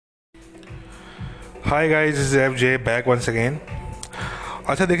Hi guys, this is F J back once again.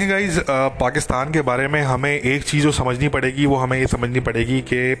 अच्छा देखें guys, Pakistan के बारे में हमें एक चीज़ जो समझनी पड़ेगी वो हमें ये समझनी पड़ेगी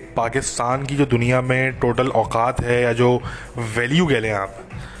कि पाकिस्तान की जो दुनिया में टोटल औकात है या जो वैल्यू कह लें आप,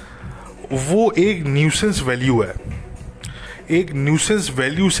 वो एक न्यूसेंस वैल्यू है। एक न्यूसेंस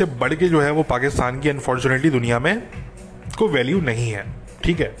वैल्यू से बढ़ के जो है वो पाकिस्तान की अनफॉर्चुनेटली दुनिया में कोई वैल्यू नहीं है।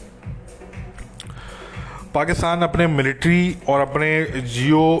 ठीक है, पाकिस्तान अपने मिलिट्री और अपने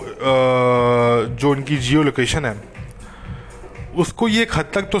जो उनकी जियो लोकेशन है उसको ये एक हद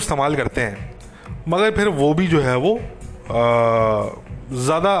तक तो इस्तेमाल करते हैं, मगर फिर वो भी जो है वो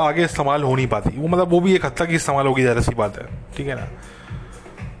ज़्यादा आगे इस्तेमाल हो नहीं पाती। वो मतलब वो भी एक हद तक ही इस्तेमाल होगी, ज़्यादा सी बात है। ठीक है ना।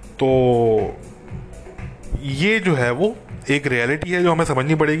 तो ये जो है वो एक रियलिटी है जो हमें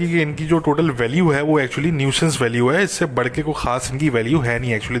समझनी पड़ेगी कि इनकी जो टोटल वैल्यू है वो एक्चुअली न्यूसेंस वैल्यू है। इससे बढ़ के कोई ख़ास इनकी वैल्यू है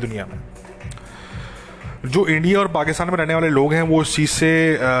नहीं एक्चुअली दुनिया में। जो इंडिया और पाकिस्तान में रहने वाले लोग हैं वो इस चीज़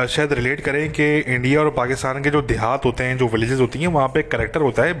से शायद रिलेट करें कि इंडिया और पाकिस्तान के जो देहात होते हैं, जो विलेजेस होती हैं, वहाँ पे एक करेक्टर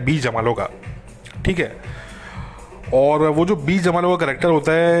होता है बी जमालो का। ठीक है, और वो जो बी जमालो का करेक्टर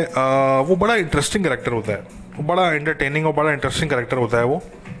होता है वो बड़ा इंटरेस्टिंग करेक्टर होता है। वो बड़ा एंटरटेनिंग और बड़ा इंटरेस्टिंग करेक्टर होता है वो।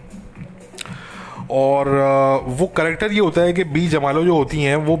 और वो करेक्टर ये होता है कि बी जमालो जो होती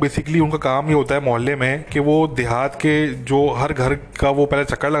हैं वो बेसिकली उनका काम ये होता है मोहल्ले में कि वो देहात के जो हर घर का वो पहले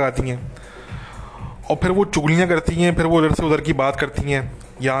चक्कर लगाती हैं और फिर वो चुगलियाँ करती हैं, फिर वो इधर से उधर की बात करती हैं,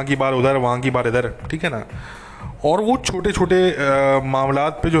 यहाँ की बात उधर, वहाँ की बात इधर। ठीक है ना। और वो छोटे छोटे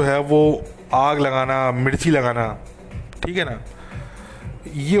मामलात पे जो है वो आग लगाना, मिर्ची लगाना, ठीक है ना,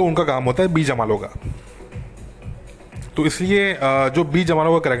 ये उनका काम होता है बी जमालो का। तो इसलिए जो बी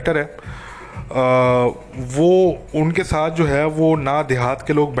जमालो का करेक्टर है वो उनके साथ जो है वो ना देहात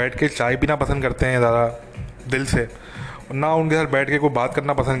के लोग बैठ के चाय पीना पसंद करते हैं ज़्यादा दिल से, ना उनके साथ बैठ के कोई बात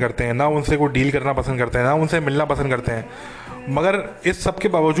करना पसंद करते हैं, ना उनसे कोई डील करना पसंद करते हैं, ना उनसे मिलना पसंद करते हैं। मगर इस सब के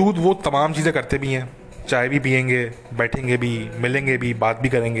बावजूद वो तमाम चीज़ें करते भी हैं। चाय भी पियेंगे, बैठेंगे भी, मिलेंगे भी, बात भी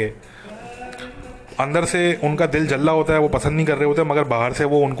करेंगे। अंदर से उनका दिल जल्ला होता है, वो पसंद नहीं कर रहे होते, मगर बाहर से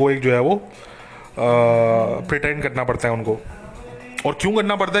वो उनको एक जो है वो प्रिटेंड करना पड़ता है उनको। और क्यों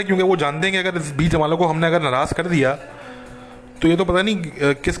करना पड़ता है? क्योंकि वो जानते हैं कि अगर इस बी जमालो को हमने अगर नाराज़ कर दिया तो ये तो पता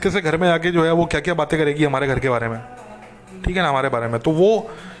नहीं किस किस घर में आके जो है वो क्या क्या बातें करेगी हमारे घर के बारे में। ठीक है ना, हमारे बारे में। तो वो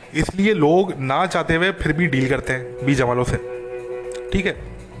इसलिए लोग ना चाहते हुए फिर भी डील करते हैं बी जमालो से। ठीक है,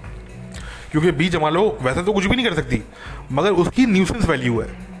 क्योंकि बी जमालो वैसे तो कुछ भी नहीं कर सकती, मगर उसकी न्यूसेंस वैल्यू है।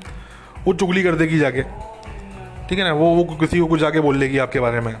 वो चुगली कर देगी जाके। ठीक है ना, वो किसी को कुछ जाके बोल लेगी आपके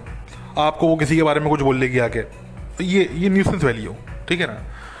बारे में, आपको वो किसी के बारे में कुछ बोल लेगी आके। तो ये न्यूसेंस वैल्यू। ठीक है ना।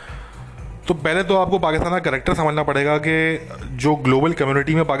 तो पहले तो आपको पाकिस्तान का करेक्टर समझना पड़ेगा कि जो ग्लोबल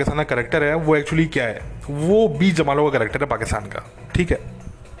कम्युनिटी में पाकिस्तान का करेक्टर है वो एक्चुअली क्या है। वो बी जमालो का करेक्टर है पाकिस्तान का। ठीक है,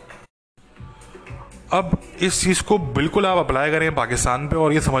 अब इस चीज़ को बिल्कुल आप अप्लाई करें पाकिस्तान पे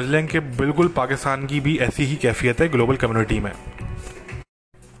और ये समझ लें कि बिल्कुल पाकिस्तान की भी ऐसी ही कैफियत है ग्लोबल कम्युनिटी में।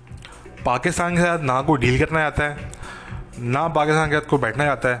 पाकिस्तान के साथ ना कोई डील करना आता है, ना पाकिस्तान के साथ कोई बैठना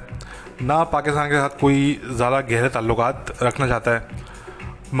चाहता है, ना पाकिस्तान के साथ कोई ज़्यादा गहरे ताल्लुकात रखना चाहता है,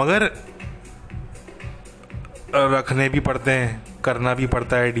 मगर रखने भी पड़ते हैं, करना भी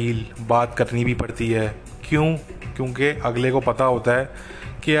पड़ता है डील, बात करनी भी पड़ती है। क्यों? क्योंकि अगले को पता होता है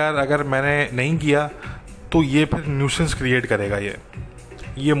कि यार अगर मैंने नहीं किया तो ये फिर न्यूसेंस क्रिएट करेगा,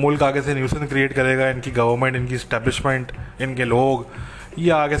 ये मुल्क आगे से न्यूसेंस क्रिएट करेगा, इनकी गवर्नमेंट, इनकी इस्टेब्लिशमेंट, इनके लोग,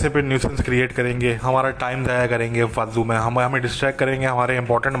 ये आगे से फिर न्यूसेंस क्रिएट करेंगे, हमारा टाइम ज़ाया करेंगे फालतू में, हमें डिस्ट्रैक्ट करेंगे हमारे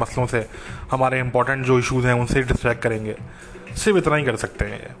इंपॉर्टेंट मसलों से, हमारे इंपॉर्टेंट जो इश्यूज़ हैं उनसे डिस्ट्रैक्ट करेंगे। सिर्फ इतना ही कर सकते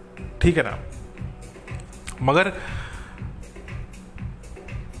हैं ये। ठीक है ना। मगर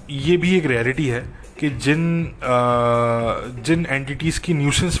ये भी एक रियलिटी है कि जिन एंटिटीज़ की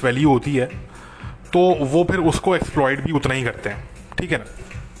न्यूसेंस वैल्यू होती है तो वो फिर उसको एक्सप्लॉइट भी उतना ही करते हैं। ठीक है ना।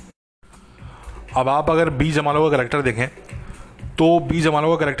 अब आप अगर बी जमालो का करेक्टर देखें तो बी जमालो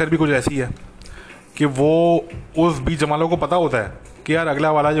का करेक्टर भी कुछ ऐसी है कि वो उस बी जमालो को पता होता है कि यार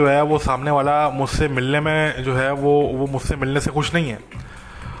अगला वाला जो है वो सामने वाला मुझसे मिलने में जो है वो मुझसे मिलने से खुश नहीं है,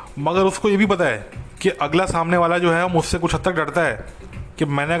 मगर उसको ये भी पता है कि अगला सामने वाला जो है मुझसे कुछ हद तक डरता है कि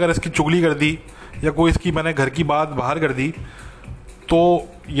मैंने अगर इसकी चुगली कर दी या कोई इसकी मैंने घर की बात बाहर कर दी तो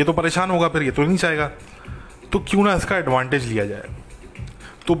ये तो परेशान होगा, फिर ये तो नहीं चाहेगा। तो क्यों ना इसका एडवांटेज लिया जाए।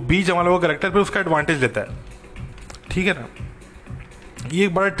 तो बी जमालो का करेक्टर फिर उसका एडवांटेज लेता है। ठीक है ना। ये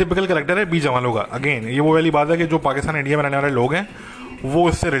एक बड़ा टिपिकल करेक्टर है बी जमालो का। अगेन ये वो वाली बात है कि जो पाकिस्तान इंडिया में रहने वाले लोग हैं वो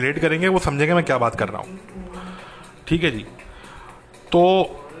इससे रिलेट करेंगे, वो समझेंगे मैं क्या बात कर रहा हूँ। ठीक है जी।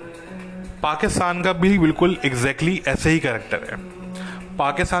 तो पाकिस्तान का भी बिल्कुल एग्जैक्टली ऐसे ही कैरेक्टर है।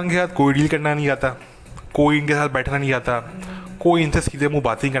 पाकिस्तान के साथ कोई डील करना नहीं आता, कोई इनके साथ बैठना नहीं आता, कोई इनसे सीधे मुंह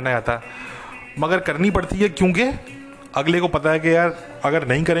बात नहीं करना आता, मगर करनी पड़ती है क्योंकि अगले को पता है कि यार अगर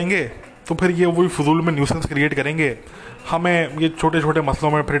नहीं करेंगे तो फिर ये वही फजूल में न्यूसेंस क्रिएट करेंगे, हमें ये छोटे छोटे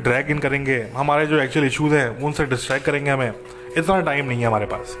मसलों में फिर ड्रैग इन करेंगे, हमारे जो एक्चुअल इश्यूज़ हैं उनसे डिस्ट्रैक्ट करेंगे। हमें इतना टाइम नहीं है हमारे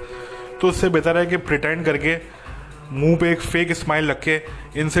पास, तो इससे बेहतर है कि प्रिटेंड करके मुंह पे एक फेक स्माइल रख के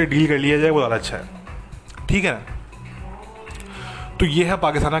इनसे डील कर लिया जाए, वो ज़्यादा अच्छा है। ठीक है ना? तो ये है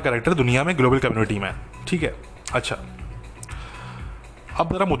पाकिस्तान का कैरेक्टर दुनिया में, ग्लोबल कम्युनिटी में। ठीक है, अच्छा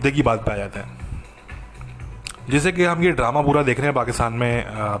अब ज़रा मुद्दे की बात पे आ जाते हैं। जैसे कि हम ये ड्रामा पूरा देख रहे हैं पाकिस्तान में,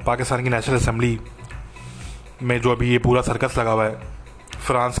 पाकिस्तान की नेशनल असेंबली में जो अभी ये पूरा सर्कस लगा हुआ है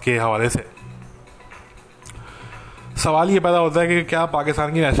फ्रांस के हवाले से, सवाल ये पैदा होता है कि क्या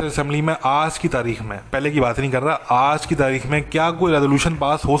पाकिस्तान की नेशनल असेंबली में आज की तारीख में, पहले की बात नहीं कर रहा, आज की तारीख में क्या कोई रेजोल्यूशन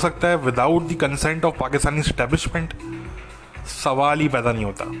पास हो सकता है without the consent of Pakistani establishment? सवाल ही पैदा नहीं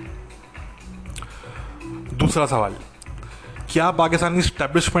होता। दूसरा सवाल, क्या पाकिस्तानी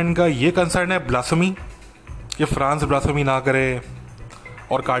एस्टेब्लिशमेंट का ये कंसर्न है ब्लास्फेमी, कि फ्रांस ब्लास्फेमी ना करे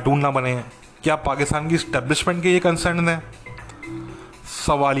और कार्टून ना बने? क्या पाकिस्तान की एस्टेब्लिशमेंट के ये कंसर्न है?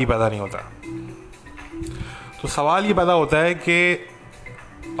 सवाल ही पैदा नहीं होता। तो सवाल ये पैदा होता है कि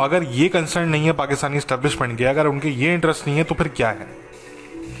अगर ये कंसर्न नहीं है पाकिस्तानी एस्टेब्लिशमेंट के, अगर उनके ये इंटरेस्ट नहीं है, तो फिर क्या है?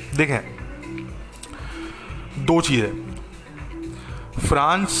 देखें, दो चीज़ें।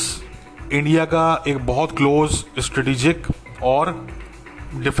 फ्रांस इंडिया का एक बहुत क्लोज स्ट्रेटेजिक और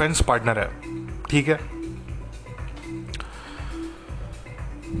डिफेंस पार्टनर है। ठीक है,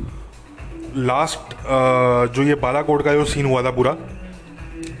 लास्ट जो ये बालाकोट का जो सीन हुआ था पूरा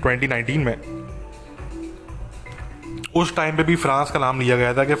 2019 में, उस टाइम पे भी फ्रांस का नाम लिया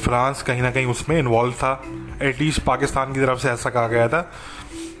गया था कि फ्रांस कहीं ना कहीं उसमें इन्वॉल्व था, एटलीस्ट पाकिस्तान की तरफ से ऐसा कहा गया था।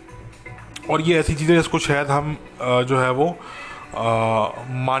 और ये ऐसी चीज़ें जिसको शायद हम जो है वो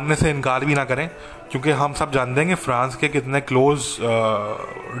मानने से इनकार भी ना करें, क्योंकि हम सब जानते हैं कि फ्रांस के कितने क्लोज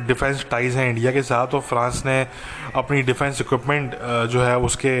डिफेंस टाइज हैं इंडिया के साथ, और फ्रांस ने अपनी डिफेंस इक्विपमेंट जो है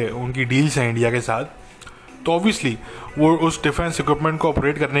उसके उनकी डील्स हैं इंडिया के साथ। तो ऑब्वियसली वो उस डिफेंस इक्विपमेंट को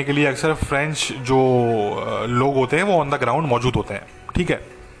ऑपरेट करने के लिए अक्सर फ्रेंच जो लोग होते हैं वो ऑन द ग्राउंड मौजूद होते हैं। ठीक है,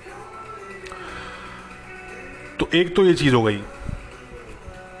 तो एक तो ये चीज़ हो गई।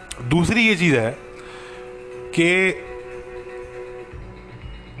 दूसरी ये चीज़ है कि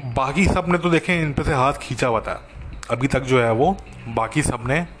बाकी सब ने तो देखें इन पे से हाथ खींचा हुआ था अभी तक, जो है वो बाकी सब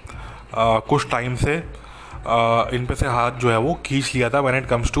ने कुछ टाइम से इन पे से हाथ जो है वो खींच लिया था when it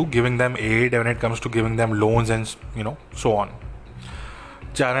comes to giving them add, when it comes to giving them loans and so on.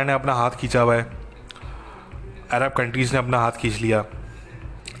 China ने अपना हाथ खींचा हुआ है, अरब कंट्रीज़ ने अपना हाथ खींच लिया,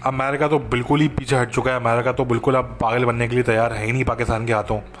 अमेरिका तो बिल्कुल ही पीछे हट चुका है। अमेरिका तो बिल्कुल अब पागल बनने के लिए तैयार है ही नहीं पाकिस्तान के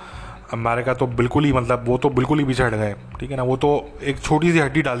हाथों। अमेरिका तो बिल्कुल ही मतलब वो तो बिल्कुल ही पीछे हट गए। ठीक है ना, वो तो एक छोटी सी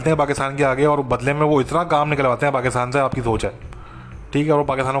हड्डी डालते हैं पाकिस्तान के आगे और बदले में वो इतना काम निकलवाते हैं पाकिस्तान से, आपकी सोच है। ठीक है, और वो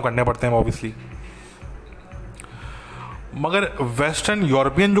पाकिस्तान को करने पड़ते हैं ऑब्वियसली। मगर वेस्टर्न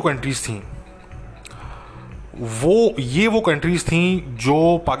यूरोपियन जो कंट्रीज़ थी वो कंट्रीज़ थी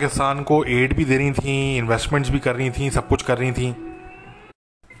जो पाकिस्तान को एड भी दे रही थी, इन्वेस्टमेंट्स भी कर रही थी, सब कुछ कर रही थी।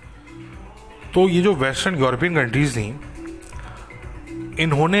 तो ये जो वेस्टर्न यूरोपियन कंट्रीज़ थी,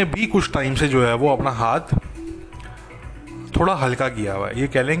 इन्होंने भी कुछ टाइम से जो है वो अपना हाथ थोड़ा हल्का किया हुआ है। ये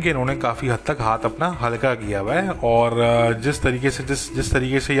कह लें कि इन्होंने काफ़ी हद तक हाथ अपना हल्का किया हुआ है। और जिस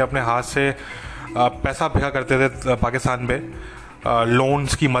तरीके से ये अपने हाथ से पैसा फेंका करते थे पाकिस्तान पे,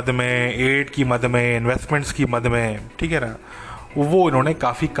 लोन्स की मद में, एड की मद में, इन्वेस्टमेंट्स की मद में, ठीक है ना, वो इन्होंने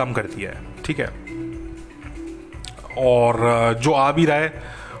काफ़ी कम कर दिया है। ठीक है, और जो आ भी रहा है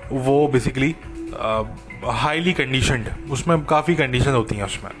वो बेसिकली हाईली कंडीशनड, उसमें काफ़ी कंडीशन होती हैं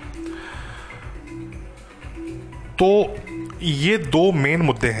उसमें। तो ये दो मेन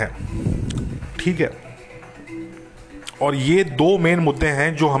मुद्दे हैं। ठीक है, और ये दो मेन मुद्दे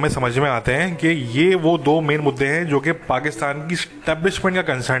हैं जो हमें समझ में आते हैं कि ये वो दो मेन मुद्दे हैं जो कि पाकिस्तान की स्टैब्लिशमेंट का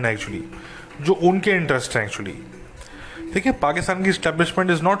कंसर्न है एक्चुअली, जो उनके इंटरेस्ट हैं एक्चुअली। देखिए, पाकिस्तान की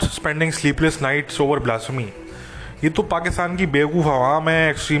establishment is not spending sleepless nights over blasphemy. ये तो पाकिस्तान की बेवकूफ़ अवाम है,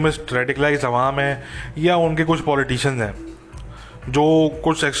 एक्सट्रीमिस्ट रेडिकलाइज अवाम है, या उनके कुछ पॉलिटिशियंस हैं जो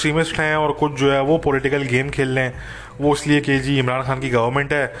कुछ एक्सट्रीमिस्ट हैं और कुछ जो है वो पॉलिटिकल गेम खेल रहे हैं। वो इसलिए कि जी इमरान खान की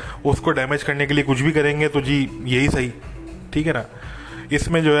गवर्नमेंट है, उसको डैमेज करने के लिए कुछ भी करेंगे, तो जी यही सही। ठीक है ना,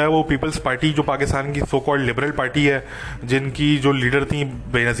 इसमें जो है वो पीपल्स पार्टी जो पाकिस्तान की सो कॉल्ड लिबरल पार्टी है, जिनकी जो लीडर थी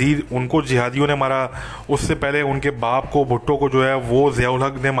बेनज़ीर, उनको जिहादियों ने मारा। उससे पहले उनके बाप को, भुट्टो को जो है वो ज़ियाउल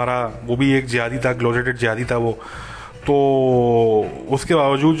हक ने मारा, वो भी एक जिहादी था, क्लोजेटेड जिहादी था वो। तो उसके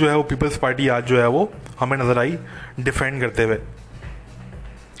बावजूद जो है वो पीपल्स पार्टी आज जो है वो हमें नज़र आई डिफेंड करते हुए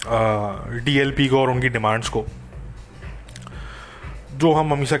DLP को और उनकी डिमांड्स को। जो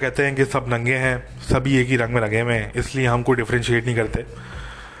हम हमेशा कहते हैं कि सब नंगे हैं, सभी एक ही रंग में रंगे हुए हैं, इसलिए हम कोई डिफ्रेंशिएट नहीं करते।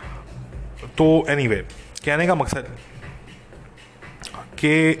 तो एनीवे, कहने का मकसद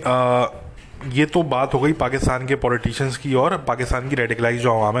कि ये तो बात हो गई पाकिस्तान के पॉलिटिशियंस की, और पाकिस्तान की रेडिकलाइज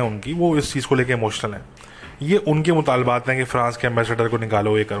जो आवाम है उनकी, वो इस चीज़ को लेकर इमोशनल है। ये उनके मुतालबात हैं कि फ़्रांस के एम्बेसडर को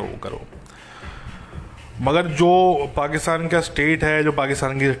निकालो, ये करो वो करो। मगर जो पाकिस्तान का स्टेट है, जो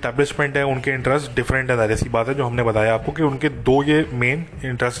पाकिस्तान की इस्टेब्लिशमेंट है, उनके इंटरेस्ट डिफरेंट है। ज़ाहिर सी बात है, जो हमने बताया आपको कि उनके दो ये मेन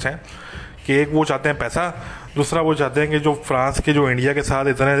इंटरेस्ट हैं कि एक वो चाहते हैं पैसा, दूसरा वो चाहते हैं कि जो फ्रांस के जो इंडिया के साथ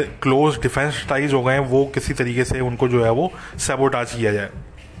इतने क्लोज डिफेंस टाइज हो गए हैं, वो किसी तरीके से उनको जो है वो सैबोटाज किया जाए,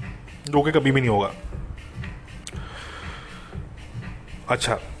 जो कि कभी भी नहीं होगा।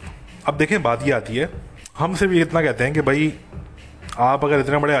 अच्छा, अब देखें, बात ये आती है, हम सिर्फ ये इतना कहते हैं कि भाई आप अगर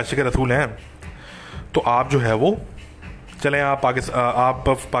इतने बड़े आशिक रसूल हैं तो आप जो है वो चलें, आप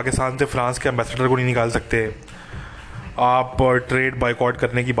पाकिस्तान से फ्रांस के एम्बेसडर को नहीं निकाल सकते, आप ट्रेड बायकॉट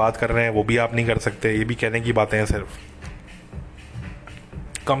करने की बात कर रहे हैं, वो भी आप नहीं कर सकते, ये भी कहने की बातें हैं। सिर्फ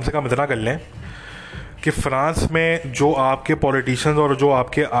कम से कम इतना कर लें कि फ्रांस में जो आपके पॉलिटिशियंस और जो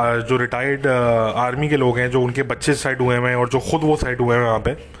आपके जो रिटायर्ड आर्मी के लोग हैं, जो उनके बच्चे साइड हुए हैं और जो खुद वो साइड हुए हैं वहाँ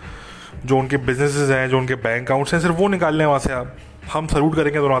पे, जो उनके बिजनेसेस हैं, जो उनके बैंक अकाउंट्स हैं, सिर्फ वो निकाल लें वहाँ से आप, हम सल्यूट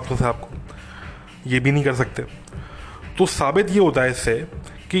करेंगे दोनों हाथों से आपको। ये भी नहीं कर सकते। तो साबित ये होता है इससे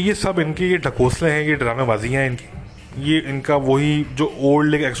कि ये सब इनके ये ढकोसले हैं, ये ड्रामेबाजी हैं इनकी, ये इनका वही जो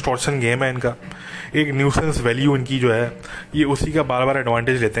ओल्ड एक एक्सटॉर्शन गेम है इनका, एक न्यूसेंस वैल्यू इनकी जो है, ये उसी का बार बार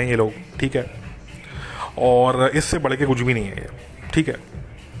एडवांटेज लेते हैं ये लोग, ठीक है। और इससे बढ़ के कुछ भी नहीं है ये, ठीक है।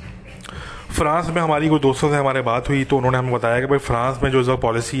 फ्रांस में हमारी कोई दोस्तों से हमारे बात हुई तो उन्होंने हमें बताया कि भाई फ्रांस में जो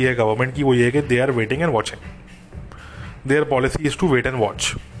पॉलिसी है गवर्नमेंट की, वो ये है कि they are waiting and watching, their policy is to wait and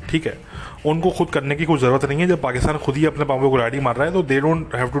watch, ठीक है। उनको खुद करने की कोई ज़रूरत नहीं है। जब पाकिस्तान खुद ही अपने पाँव पे कुल्हाड़ी मार रहा है तो they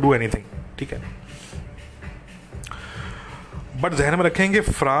don't have to do anything, ठीक है। बट जहन में रखें कि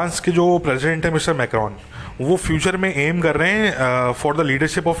फ्रांस के जो प्रेसिडेंट है मिस्टर मैक्रॉन, वो फ्यूचर में एम कर रहे हैं for the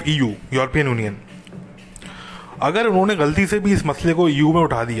leadership of EU, European Union. अगर उन्होंने गलती से भी इस मसले को ईयू में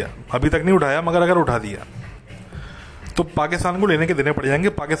उठा दिया, अभी तक नहीं उठाया मगर अगर उठा दिया, तो पाकिस्तान को लेने के देने पड़ जाएंगे।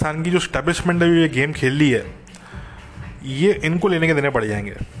 पाकिस्तान की जो स्टैब्लिशमेंट है, जो ये गेम खेल ली है, ये इनको लेने के देने पड़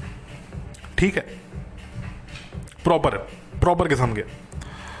जाएंगे, ठीक है, प्रॉपर किस्म के।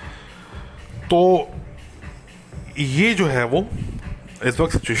 तो ये जो है वो इस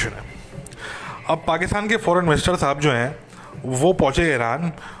वक्त सिचुएशन है। अब पाकिस्तान के फॉरेन मिनिस्टर साहब जो हैं वो पहुंचे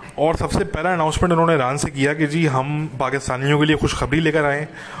ईरान, और सबसे पहला अनाउंसमेंट उन्होंने ईरान से किया कि जी हम पाकिस्तानियों के लिए खुशखबरी लेकर आए,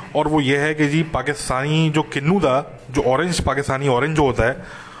 और वो ये है कि जी पाकिस्तानी जो किन्नू था, जो ऑरेंज पाकिस्तानी ऑरेंज जो होता है,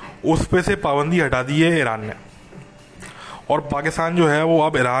 उस पे से पाबंदी हटा दी है ईरान ने, और पाकिस्तान जो है वो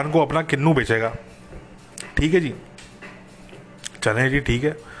अब ईरान को अपना किन्नू बेचेगा, ठीक है जी। चलें जी, ठीक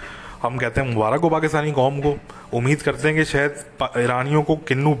है, हम कहते हैं मुबारक हो पाकिस्तानी कौम को। उम्मीद करते हैं कि शायद ईरानियों को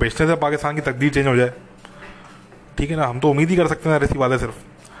किन्नू बेचने से पाकिस्तान की तकदीर चेंज हो जाए, ठीक है ना। हम तो उम्मीद ही कर सकते हैं ऐसी बात है सिर्फ।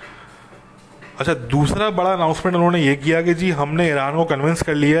 अच्छा, दूसरा बड़ा अनाउंसमेंट उन्होंने ये किया कि जी हमने ईरान को कन्विंस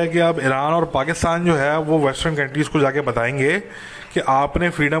कर लिया है कि अब ईरान और पाकिस्तान जो है वो वेस्टर्न कंट्रीज़ को जाके बताएंगे कि आपने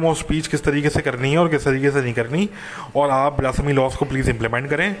फ्रीडम ऑफ स्पीच किस तरीके से करनी है और किस तरीके से नहीं करनी, और आप ब्लास्फेमी लॉज को प्लीज़ इम्प्लीमेंट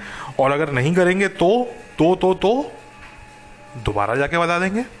करें, और अगर नहीं करेंगे तो दोबारा जाके बता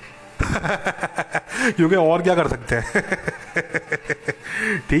देंगे क्योंकि और क्या कर सकते हैं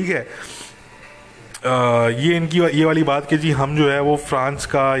ठीक है। ये इनकी ये वाली बात कि जी हम जो है वो फ्रांस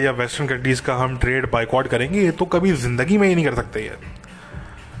का या वेस्टर्न कंट्रीज़ का हम ट्रेड बायकॉट करेंगे, ये तो कभी ज़िंदगी में ही नहीं कर सकते ये,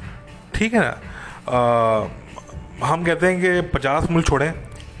 ठीक है ना। हम कहते हैं कि 50 मुल्क छोड़ें,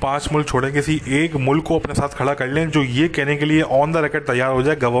 5 मुल्क छोड़ें, किसी एक मुल्क को अपने साथ खड़ा कर लें जो ये कहने के लिए ऑन द रिकॉर्ड तैयार हो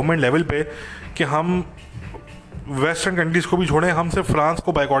जाए गवर्नमेंट लेवल पे कि हम वेस्टर्न कंट्रीज़ को भी छोड़ें, हम सिर्फ फ्रांस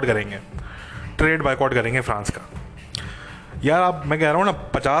को बायकॉट करेंगे, ट्रेड बायकॉट करेंगे फ्रांस का। यार आप, मैं कह रहा हूँ ना,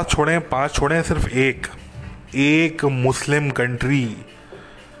 50 छोड़ें, 5 छोड़ें, सिर्फ एक मुस्लिम कंट्री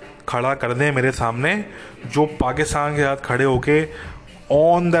खड़ा कर दें मेरे सामने जो पाकिस्तान के साथ खड़े होके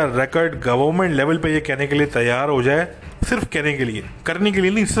on the record government level पे ये कहने के लिए तैयार हो जाए, सिर्फ कहने के लिए, करने के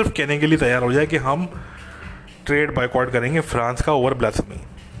लिए नहीं, सिर्फ कहने के लिए तैयार हो जाए कि हम ट्रेड बायकॉट करेंगे फ्रांस का ओवर ब्लास्फेमी।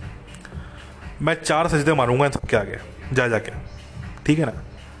 मैं 4 सजदे मारूंगा इन सबके आगे जाके, ठीक है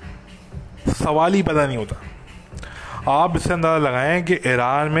ना। सवाल ही पता नहीं होता। आप इससे अंदाज़ा लगाएं कि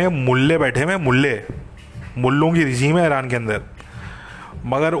ईरान में मुल्ले बैठे हुए, मुल्लों की रिजीम है ईरान के अंदर,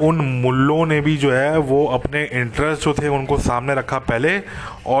 मगर उन मुल्लों ने भी जो है वो अपने इंटरेस्ट जो थे उनको सामने रखा पहले,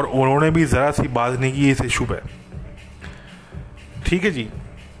 और उन्होंने भी ज़रा सी बात नहीं की इस इशू पे, ठीक है जी,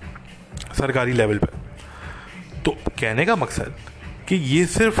 सरकारी लेवल पे। तो कहने का मकसद कि ये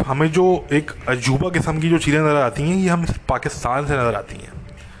सिर्फ हमें जो एक अजूबा किस्म की जो चीज़ें नज़र आती हैं, ये हम पाकिस्तान से नज़र आती हैं,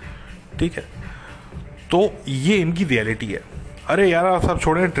 ठीक है। तो ये इनकी रियलिटी है। अरे यार आप सब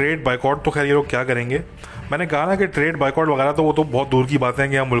छोड़ें, ट्रेड बायकॉट तो खैर ये लोग क्या करेंगे, मैंने कहा ना कि ट्रेड बायकॉट वगैरह तो वो तो बहुत दूर की बात है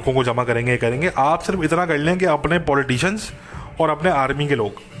कि हम मुल्कों को जमा करेंगे, करेंगे। आप सिर्फ इतना कर लें कि अपने पॉलिटिशियंस और अपने आर्मी के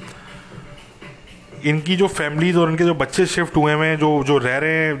लोग, इनकी जो फैमिलीज और इनके जो बच्चे शिफ्ट हुए हैं, जो जो रह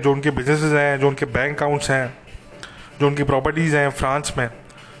रहे हैं, जो उनके बिजनेसेस हैं, जो उनके बैंक अकाउंट्स हैं, जो उनकी प्रॉपर्टीज़ हैं फ्रांस में,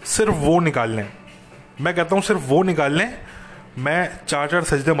 सिर्फ वो निकाल लें। मैं कहता हूँ सिर्फ वो निकाल लें, मैं 4-4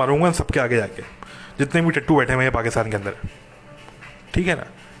 सजदे मारूंगा इन सबके आगे जाके, जितने भी टट्टू बैठे हुए हैं पाकिस्तान के अंदर, ठीक है ना।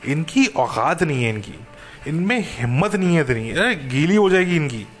 इनकी औकात नहीं है, इनमें हिम्मत नहीं है इतनी, गीली हो जाएगी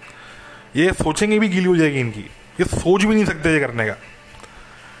इनकी, ये सोचेंगे भी गीली हो जाएगी इनकी, ये सोच भी नहीं सकते ये करने का,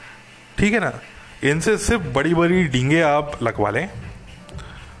 ठीक है ना। इनसे सिर्फ बड़ी बड़ी डींगे आप लगवा लें,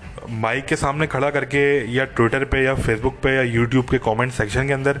 माइक के सामने खड़ा करके, या ट्विटर पे या फेसबुक पे या यूट्यूब के कमेंट सेक्शन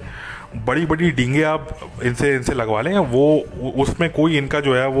के अंदर बड़ी बड़ी डींगे आप इनसे लगवा लें, वो उसमें कोई इनका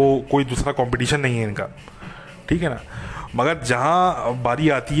जो है वो कोई दूसरा कंपटीशन नहीं है इनका, ठीक है ना। मगर जहाँ बारी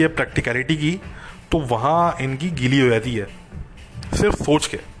आती है प्रैक्टिकलिटी की, तो वहाँ इनकी गीली हो जाती है सिर्फ सोच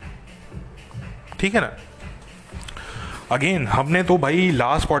के, ठीक है ना। अगेन हमने तो भाई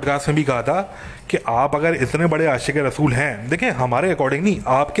लास्ट पॉडकास्ट में भी कहा था कि आप अगर इतने बड़े आशिक रसूल हैं, देखें हमारे अकॉर्डिंग नहीं,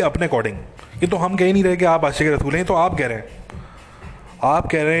 आपके अपने अकॉर्डिंग, ये तो हम कह ही नहीं रहे कि आप आशिक रसूल हैं, तो आप कह रहे हैं, आप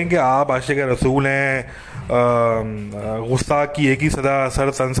कह रहे हैं कि आप आशिक रसूल हैं, गुस्सा की एक ही सदा,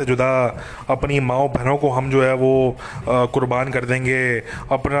 सर सन से जुदा, अपनी माओ बहनों को हम जो है वो कुर्बान कर देंगे,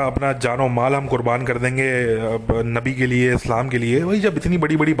 अपना अपना जानो माल हम कुर्बान कर देंगे नबी के लिए, इस्लाम के लिए। भाई जब इतनी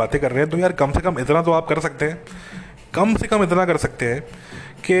बड़ी बड़ी बातें कर रहे हैं तो यार कम से कम इतना तो आप कर सकते हैं, कम से कम इतना कर सकते हैं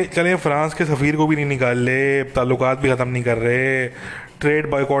कि चलें फ्रांस के सफ़ीर को भी नहीं निकाल ले, ताल्लुकात भी ख़त्म नहीं कर रहे, ट्रेड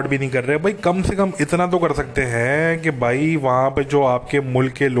बॉयकॉट भी नहीं कर रहे, भाई कम से कम इतना तो कर सकते हैं कि भाई वहाँ पे जो आपके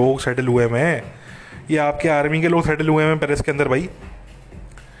मुल्क के लोग सेटल हुए हैं, ये आपके आर्मी के लोग सेटल हुए हैं पेरिस के अंदर, भाई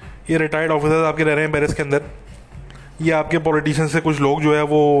ये रिटायर्ड ऑफिसर्स आपके रह रहे हैं पेरिस के अंदर, ये आपके पॉलिटिशियंस से कुछ लोग जो है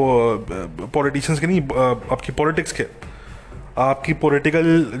वो पॉलिटिशियंस के नहीं, आपकी पॉलिटिक्स के, आपकी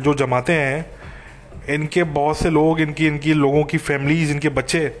पॉलिटिकल जो जमातें हैं, इनके बहुत से लोग, इनकी इनकी लोगों की फैमिलीज, इनके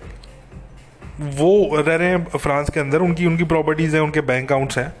बच्चे वो रह रहे हैं फ्रांस के अंदर, उनकी उनकी प्रॉपर्टीज़ हैं, उनके बैंक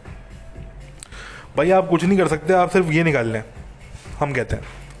अकाउंट्स हैं। भाई आप कुछ नहीं कर सकते, आप सिर्फ ये निकाल लें, हम कहते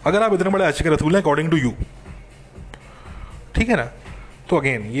हैं अगर आप इतने बड़े आशिक रसूल हैं अकॉर्डिंग टू यू, ठीक है ना। तो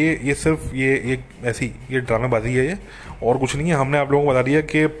अगेन ये सिर्फ ये ऐसी ये ड्रामेबाजी है, ये और कुछ नहीं है। हमने आप लोगों को बता दिया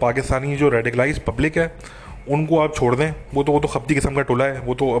कि पाकिस्तानी जो रेडिकलाइज पब्लिक है उनको आप छोड़ दें, वो तो खपती किस्म का टोला है,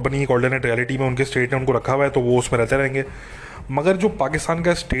 वो तो अपनी एक ऑल्टरनेट रियलिटी में उनके स्टेट ने उनको रखा हुआ है, तो वो उसमें रहते रहेंगे। मगर जो पाकिस्तान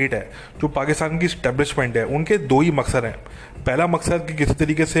का स्टेट है, जो पाकिस्तान की इस्टेब्लिशमेंट है, उनके दो ही मकसद हैं। पहला मकसद कि किसी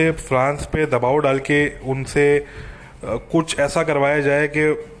तरीके से फ्रांस पे दबाव डाल के उनसे कुछ ऐसा करवाया जाए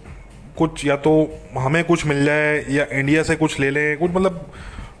कि कुछ या तो हमें कुछ मिल जाए या इंडिया से कुछ ले लें, कुछ मतलब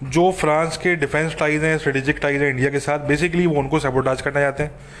जो फ्रांस के डिफेंस टाइज हैं, स्ट्रेटेजिक टाइज हैं इंडिया के साथ, बेसिकली वो उनको सैबोटाज करना चाहते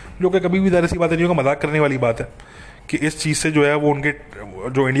हैं, जो कि कभी भी ज़ाहिर सी बात नहीं होगा, मजाक करने वाली बात है कि इस चीज़ से जो है वो उनके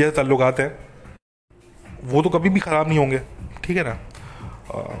जो इंडिया से ताल्लुकात हैं वो तो कभी भी ख़राब नहीं होंगे, ठीक है ना,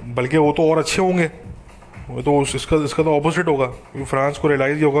 बल्कि वो तो और अच्छे होंगे। वो तो इसका तो ऑपोजिट होगा। फ्रांस को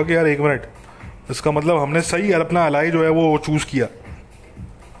रियलाइज़ ये होगा कि यार एक मिनट, इसका मतलब हमने सही अपना अलाई जो है वो चूज़ किया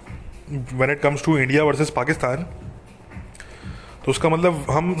when it comes to India versus Pakistan, तो उसका मतलब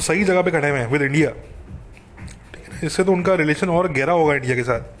हम सही जगह पे खड़े हुए हैं विद इंडिया, ठीक है ना। इससे तो उनका रिलेशन और गहरा होगा इंडिया के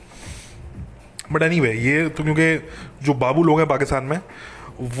साथ। बट एनीवे ये तो क्योंकि जो बाबू लोग हैं पाकिस्तान में,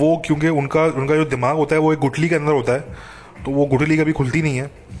 वो क्योंकि उनका जो दिमाग होता है वो एक गुठली के अंदर होता है, तो वो गुठली कभी खुलती नहीं है,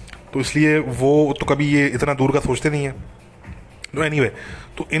 तो इसलिए वो तो कभी ये इतना दूर का सोचते नहीं है। तो एनीवे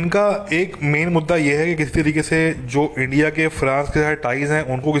तो इनका एक मेन मुद्दा ये है कि किसी तरीके से जो इंडिया के फ्रांस के साथ टाइज हैं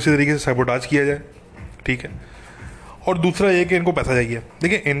उनको किसी तरीके से सैबोटाज किया जाए, ठीक है। और दूसरा ये कि इनको पैसा चाहिए।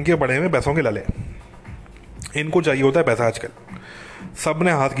 देखिए इनके बड़े में पैसों के लाले, इनको चाहिए होता है पैसा। आजकल सब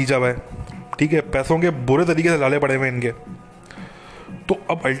ने हाथ खींचा हुआ है, ठीक है, पैसों के बुरे तरीके से लाले पड़े हुए हैं इनके। तो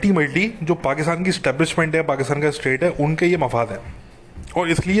अब अल्टीमेटली जो पाकिस्तान की इस्टेब्लिशमेंट है, पाकिस्तान का स्टेट है, उनके ये मफाद है और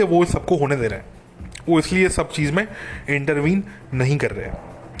इसलिए वो सबको होने दे रहे हैं, वो इसलिए सब चीज़ में इंटरवीन नहीं कर रहे हैं,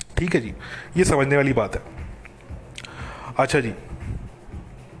 ठीक है जी। ये समझने वाली बात है। अच्छा जी,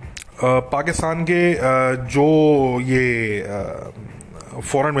 पाकिस्तान के जो ये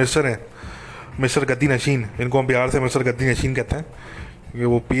फॉरेन मिनिस्टर हैं, मिस्टर गद्दी नशीन, इनको हम प्यार से मिस्टर गद्दी नशीन कहते हैं, क्योंकि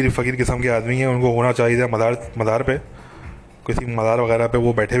वो पीर फ़कीर किस्म के आदमी हैं। उनको होना चाहिए मदार पे, किसी मदार वगैरह पे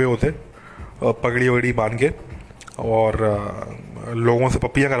वो बैठे हुए होते पगड़ी वगड़ी बांध के, और लोगों से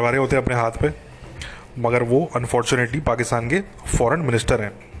पप्पियाँ करवा रहे होते अपने हाथ पे, मगर वो अनफॉर्चुनेटली पाकिस्तान के फॉरेन मिनिस्टर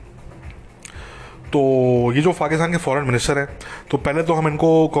हैं। तो ये जो पाकिस्तान के फॉरेन मिनिस्टर हैं, तो पहले तो हम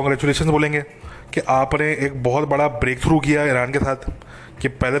इनको कॉन्ग्रेचुलेशन बोलेंगे कि आपने एक बहुत बड़ा ब्रेक थ्रू किया ईरान के साथ, कि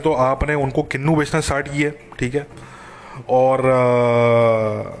पहले तो आपने उनको किन्नू बेचना स्टार्ट किए, ठीक है। और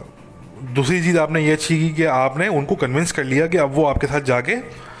दूसरी चीज़ आपने ये अच्छी की कि आपने उनको कन्विंस कर लिया कि अब वो आपके साथ जाके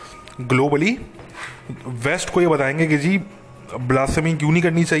ग्लोबली वेस्ट को ये बताएंगे कि जी ब्लास्फेमी क्यों नहीं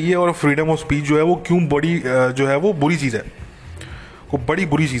करनी चाहिए और फ्रीडम ऑफ स्पीच जो है वो क्यों बड़ी जो है वो बुरी चीज़ है, वो बड़ी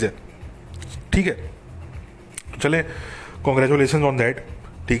बुरी चीज़ है। ठीक है, चले कॉन्ग्रेचुलेशन ऑन दैट।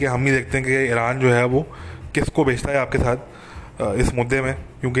 ठीक है, हम ही देखते हैं कि ईरान जो है वो किसको भेजता है आपके साथ इस मुद्दे में,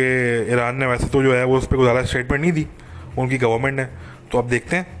 क्योंकि ईरान ने वैसे तो जो है वो उस पर कोई ज़्यादा स्टेटमेंट नहीं दी उनकी गवर्नमेंट ने। तो अब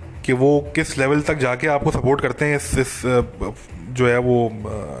देखते हैं कि वो किस लेवल तक जाके आपको सपोर्ट करते हैं इस जो है वो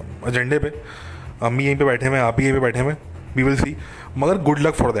एजेंडे पे। हम भी यहीं पे बैठे हुए हैं, आप भी यहीं पे बैठे हुए हैं, वी विल सी, मगर गुड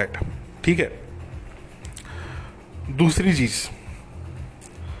लक फॉर दैट। ठीक है, दूसरी चीज़,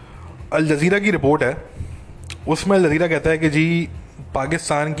 अल जज़ीरा की रिपोर्ट है, उसमें अल जज़ीरा कहता है कि जी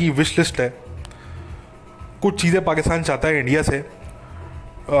पाकिस्तान की विश लिस्ट है, कुछ चीज़ें पाकिस्तान चाहता है इंडिया से,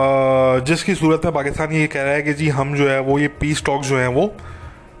 जिसकी सूरत में पाकिस्तान ये कह रहा है कि जी हम जो है वो ये पीस टॉक्स जो हैं वो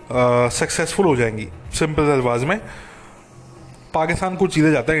सक्सेसफुल हो जाएंगी। सिंपल अल्फाज में पाकिस्तान कुछ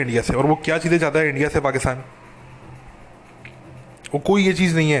चीज़ें चाहता है इंडिया से, और वो क्या चीज़ें चाहता है इंडिया से पाकिस्तान, वो कोई ये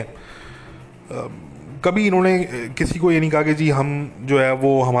चीज़ नहीं है। कभी इन्होंने किसी को ये नहीं कहा कि जी हम जो है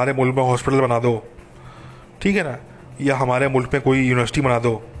वो हमारे मुल्क में हॉस्पिटल बना दो, ठीक है ना, या हमारे मुल्क में कोई यूनिवर्सिटी बना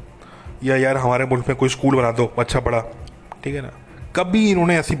दो, या यार हमारे मुल्क में कोई स्कूल बना दो अच्छा बड़ा, ठीक है ना। कभी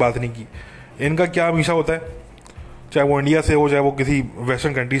इन्होंने ऐसी बात नहीं की। इनका क्या हमेशा होता है, चाहे वो इंडिया से हो चाहे वो किसी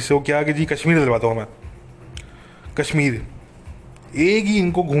वेस्टर्न कंट्रीज से हो, क्या कि जी कश्मीर दिलवाता हूँ मैं, कश्मीर, एक ही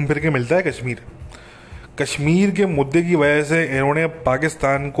इनको घूम फिर के मिलता है कश्मीर। कश्मीर के मुद्दे की वजह से इन्होंने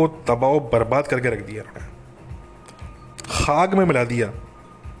पाकिस्तान को तबाह बर्बाद करके रख दिया, इन्होंने खाक में मिला दिया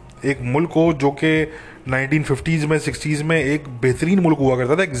एक मुल्क को जो कि 1950s में 60s में एक बेहतरीन मुल्क हुआ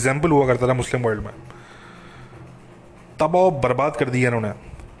करता था, एग्जाम्पल हुआ करता था मुस्लिम वर्ल्ड में, तबाह बर्बाद कर दिया इन्होंने।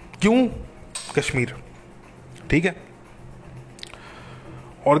 क्यों? कश्मीर। ठीक है,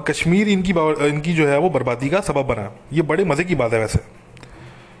 और कश्मीर इनकी जो है वो बर्बादी का सबब बना। ये बड़े मज़े की बात है वैसे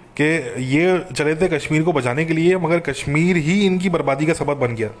कि ये चले थे कश्मीर को बचाने के लिए, मगर कश्मीर ही इनकी बर्बादी का सबब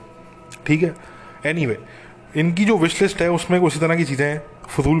बन गया। ठीक है, एनीवे इनकी जो विश लिस्ट है उसमें उसी तरह की चीज़ें हैं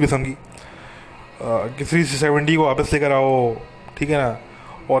फजूल किस्म की, किसी 70 को वापस लेकर आओ, ठीक है ना,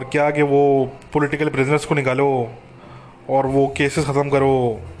 और क्या कि वो पॉलिटिकल प्रिजनर्स को निकालो और वो केसेस ख़त्म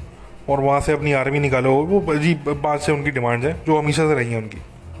करो और वहाँ से अपनी आर्मी निकालो। वो अजीब बात से उनकी डिमांड्स हैं जो हमेशा से रही हैं उनकी।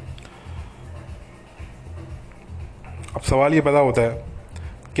 अब सवाल ये पैदा होता है,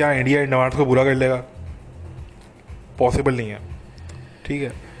 क्या इंडिया इन डिमांड्स को पूरा कर लेगा? पॉसिबल नहीं है। ठीक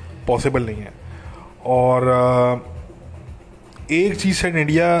है, पॉसिबल नहीं है। और एक चीज़ शायद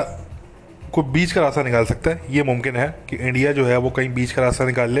इंडिया को बीच का रास्ता निकाल सकता है, ये मुमकिन है कि इंडिया जो है वो कहीं बीच का रास्ता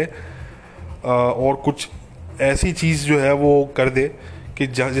निकाल ले और कुछ ऐसी चीज़ जो है वो कर दे कि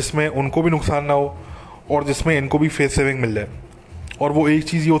जिसमें उनको भी नुकसान ना हो और जिसमें इनको भी फेस सेविंग मिल जाए। और वो एक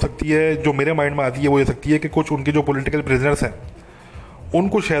चीज़ ये हो सकती है जो मेरे माइंड में आती है, वो ये सकती है कि कुछ उनके जो पॉलिटिकल प्रिजनर्स हैं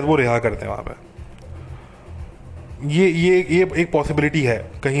उनको शायद वो रिहा करते हैं वहाँ पे। ये एक पॉसिबिलिटी है,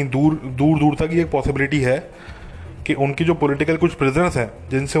 कहीं दूर दूर दूर तक ये एक पॉसिबिलिटी है कि उनके जो पॉलिटिकल कुछ प्रिजनर्स हैं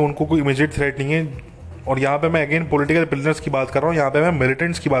जिनसे उनको कोई इमीडिएट थ्रेट नहीं है, और यहाँ पे मैं अगेन पॉलिटिकल प्रिजनर्स की बात कर रहा हूँ, यहाँ पे मैं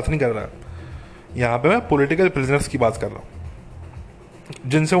मिलिटेंट्स की बात नहीं कर रहा, यहाँ पे मैं पॉलिटिकल प्रिजनर्स की बात कर रहा हूँ,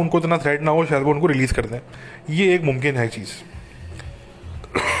 जिनसे उनको इतना थ्रेट ना हो, शायद वो उनको रिलीज़ कर दें। ये एक मुमकिन है चीज़।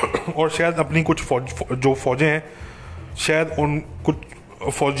 और शायद अपनी कुछ जो फ़ौजें हैं शायद उन कुछ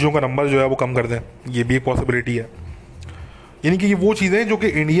फ़ौजियों का नंबर जो है वो कम कर दें, ये भी एक पॉसिबिलिटी है। यानी कि ये वो चीज़ें जो कि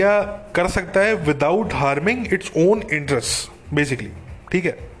इंडिया कर सकता है without harming its own interest basically. ठीक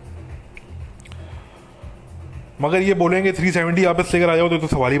है, मगर ये बोलेंगे 370 वापस लेकर आ जाओ तो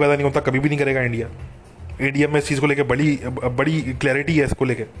सवाल ही पैदा नहीं होता, कभी भी नहीं करेगा इंडिया। इंडिया में इस चीज़ को लेकर बड़ी क्लैरिटी है, इसको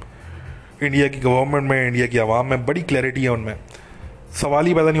लेकर इंडिया की गवर्नमेंट में, इंडिया की आवाम में बड़ी क्लैरिटी है उनमें, सवाल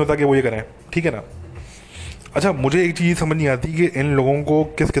ही पैदा नहीं होता कि वो ये करें। ठीक है ना। अच्छा, मुझे एक चीज़ समझ नहीं आती कि इन लोगों को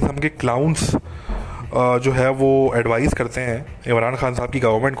किस किस्म के क्लाउन्स जो है वो एडवाइस करते हैं इमरान खान साहब की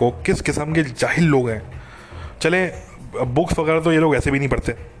गवर्नमेंट को, किस किस्म के जाहिल लोग हैं। चले बुक्स वगैरह तो ये लोग ऐसे भी नहीं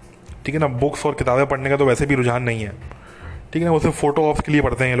पढ़ते, ठीक है ना, बुक्स और किताबें पढ़ने का तो वैसे भी रुझान नहीं है, ठीक है ना, वो सिर्फ फ़ोटो ऑप्स के लिए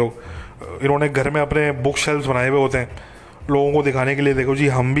पढ़ते हैं ये लोग। इन्होंने घर में अपने बुक शेल्फ्स बनाए हुए होते हैं लोगों को दिखाने के लिए, देखो जी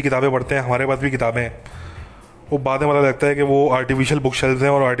हम भी किताबें पढ़ते हैं, हमारे पास भी किताबें हैं। वो बाद में पता लगता है कि वो आर्टिफिशियल बुक शेल्फ्स हैं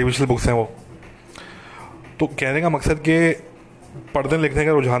और आर्टिफिशियल बुक्स हैं वो। तो कहने का मकसद कि पढ़ने लिखने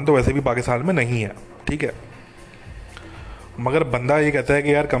का रुझान तो वैसे भी पाकिस्तान में नहीं है, ठीक है, मगर बंदा ये कहता है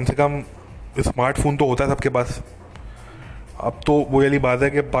कि यार कम से कम स्मार्टफोन तो होता है सबके पास। अब तो वो वाली बात है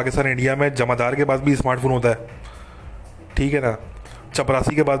कि पाकिस्तान इंडिया में जमादार के पास भी स्मार्टफोन होता है, ठीक है ना,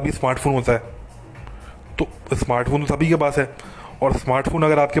 चपरासी के पास भी स्मार्टफोन होता है। तो स्मार्टफोन तो सभी के पास है, और स्मार्टफोन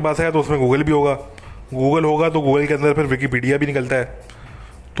अगर आपके पास है तो उसमें गूगल भी होगा, गूगल होगा तो गूगल के अंदर फिर विकीपीडिया भी निकलता है।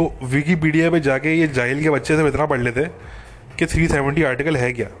 तो विकीपीडिया पे जाके ये जाहिल के बच्चे से इतना पढ़ लेते कि 370 आर्टिकल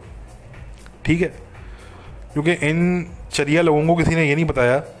है क्या, ठीक है, क्योंकि इन चरिया लोगों को किसी ने ये नहीं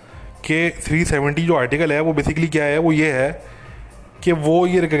बताया कि 370 जो आर्टिकल है वो बेसिकली क्या है। वो ये है कि वो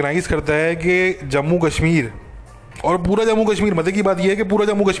ये रिकग्नाइज़ करता है कि जम्मू कश्मीर, और पूरा जम्मू कश्मीर, मज़े की बात यह है कि पूरा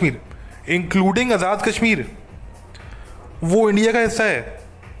जम्मू कश्मीर इंक्लूडिंग आज़ाद कश्मीर वो इंडिया का हिस्सा है,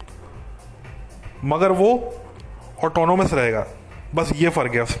 मगर वो ऑटोनोमस रहेगा। बस ये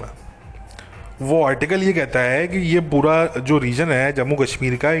फ़र्क है उसमें। वो आर्टिकल ये कहता है कि ये पूरा जो रीजन है जम्मू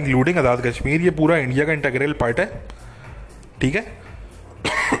कश्मीर का इंक्लूडिंग आज़ाद कश्मीर, ये पूरा इंडिया का इंटीग्रल पार्ट है, ठीक है।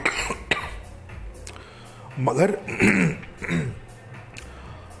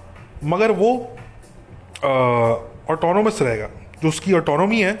 मगर वो ऑटोनोमस रहेगा, जो उसकी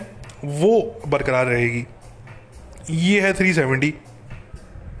ऑटोनोमी है वो बरकरार रहेगी। ये है 370।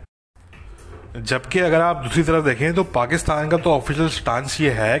 जबकि अगर आप दूसरी तरफ देखें तो पाकिस्तान का तो ऑफिशियल स्टांस ये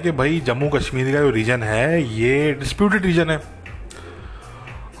है कि भाई जम्मू कश्मीर का जो रीजन है ये डिस्प्यूटेड रीजन है।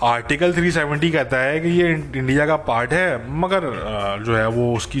 आर्टिकल 370 कहता है कि ये इंडिया का पार्ट है, मगर जो है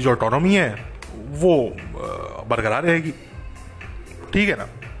वो उसकी जो ऑटोनॉमी है वो बरकरार रहेगी, ठीक है ना।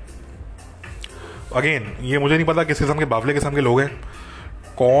 अगेन ये मुझे नहीं पता किस किस्म के बावले किस्म के लोग हैं,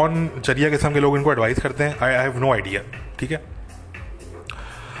 कौन चरिया किस्म के लोग इनको एडवाइस करते हैं, आई हैव नो आइडिया, ठीक है।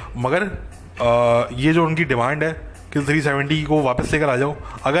 मगर ये जो उनकी डिमांड है कि 370 को वापस लेकर आ जाओ,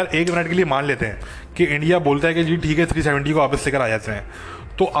 अगर एक मिनट के लिए मान लेते हैं कि इंडिया बोलता है कि जी ठीक है 370 को वापस लेकर आ जाते हैं,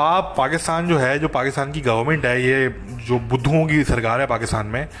 तो आप पाकिस्तान जो है, जो पाकिस्तान की गवर्नमेंट है, ये जो बुद्धुओं की सरकार है पाकिस्तान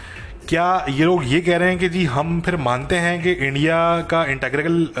में, क्या ये लोग ये कह रहे हैं कि जी हम फिर मानते हैं कि इंडिया का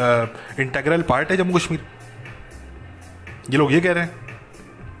इंटेग्रल पार्ट है जम्मू कश्मीर? ये लोग ये कह रहे हैं।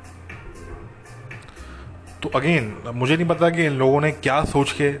 तो अगेन मुझे नहीं पता कि इन लोगों ने क्या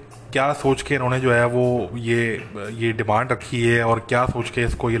सोच के इन्होंने जो है वो ये डिमांड रखी है, और क्या सोच के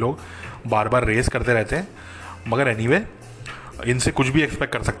इसको ये लोग बार बार रेस करते रहते हैं। मगर एनीवे इनसे कुछ भी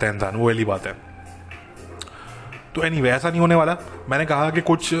एक्सपेक्ट कर सकता है इंसान, वो वाली बात है। तो एनीवे ऐसा नहीं होने वाला। मैंने कहा कि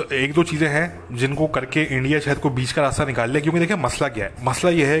कुछ एक दो चीज़ें हैं जिनको करके इंडिया शायद को बीच का रास्ता निकाल ले, क्योंकि देखिए मसला क्या है।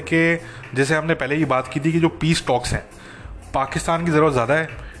 मसला ये है कि जैसे हमने पहले ही बात की थी कि जो पीस टॉक्स हैं, पाकिस्तान की ज़रूरत ज़्यादा है,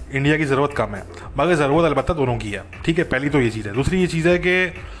 इंडिया की ज़रूरत कम है, मगर ज़रूरत अलबत्ता दोनों की है, ठीक है। पहली तो ये चीज़ है। दूसरी ये चीज़ है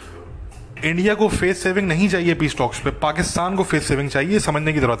कि इंडिया को फेस सेविंग नहीं चाहिए पीस टॉक्स पे, पाकिस्तान को फेस सेविंग चाहिए।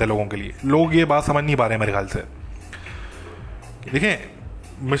 समझने की ज़रूरत है लोगों के लिए। लोग ये बात समझ नहीं पा रहे हैं मेरे ख्याल से।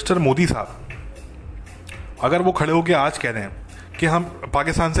 देखें मिस्टर मोदी साहब, अगर वो खड़े होकर आज कह रहे हैं कि हम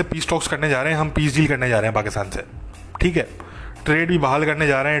पाकिस्तान से पीस टॉक्स करने जा रहे हैं, हम पीस डील करने जा रहे हैं पाकिस्तान से, ठीक है, ट्रेड भी बहाल करने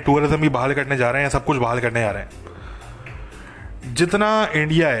जा रहे हैं, टूरिज्म भी बहाल करने जा रहे हैं, सब कुछ बहाल करने जा रहे हैं, जितना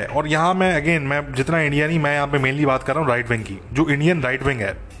इंडिया है। और यहाँ मैं जितना इंडिया नहीं, मैं यहाँ पे मेनली बात कर रहा हूँ राइट विंग की। जो इंडियन राइट विंग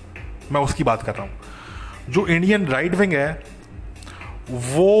है मैं उसकी बात कर रहा हूँ। जो इंडियन राइट विंग है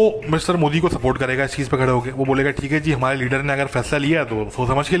वो मिस्टर मोदी को सपोर्ट करेगा इस चीज़ पे खड़े होकर। वो बोलेगा ठीक है जी, हमारे लीडर ने अगर फैसला लिया तो सोच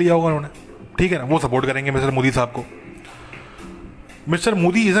समझ के लिया होगा उन्होंने, ठीक है ना। वो सपोर्ट करेंगे मिस्टर मोदी साहब को। Mister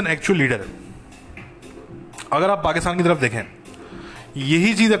Modi is an actual leader. अगर आप पाकिस्तान की तरफ देखें,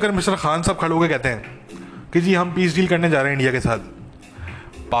 यही चीज़ अगर मिस्टर खान साहब खड़े होकर कहते हैं कि जी हम पीस डील करने जा रहे हैं इंडिया के साथ,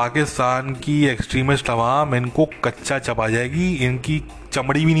 पाकिस्तान की एक्सट्रीमिस्ट अवाम इनको कच्चा चबा जाएगी, इनकी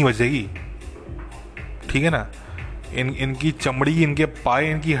चमड़ी भी नहीं बचेगी, ठीक है ना। इनकी चमड़ी, इनके पाए,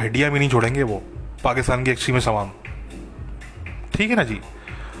 इनकी हड्डियां भी नहीं छोड़ेंगे वो पाकिस्तान की एक्सट्रीमिस्ट अवाम, ठीक है ना जी।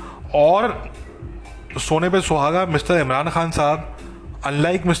 और सोने पे सुहागा, मिस्टर इमरान खान साहब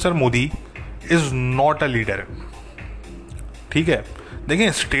unlike mister Modi is not a leader, ठीक है।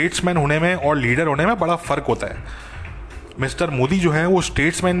 देखिए स्टेट्समैन होने में और लीडर होने में बड़ा फ़र्क होता है। मिस्टर मोदी जो है वो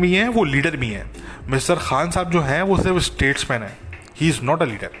स्टेट्समैन भी हैं, वो लीडर भी हैं। मिस्टर खान साहब जो हैं वो सिर्फ स्टेट्समैन है, he is not a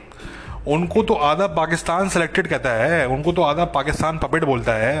leader. उनको तो आधा पाकिस्तान सेलेक्टेड कहता है, उनको तो आधा पाकिस्तान पपेट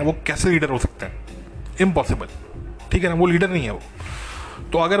बोलता है, वो कैसे लीडर हो सकते हैं? इम्पॉसिबल, ठीक है ना। वो लीडर नहीं है वो।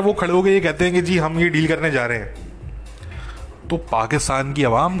 तो अगर वो खड़े होकर ये कहते हैं कि जी हम ये डील करने जा रहे हैं, तो पाकिस्तान की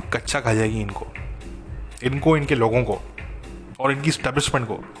आवाम कच्चा खा जाएगी इनको, इनके लोगों को और इनकी स्टैब्लिशमेंट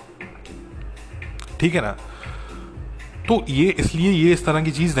को, ठीक है ना। तो ये इसलिए ये इस तरह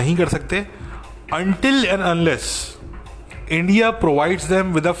की चीज़ नहीं कर सकते until and unless India provides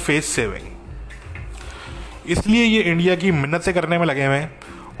them with a face saving. इसलिए ये इंडिया की मिन्नतें करने में लगे हुए हैं।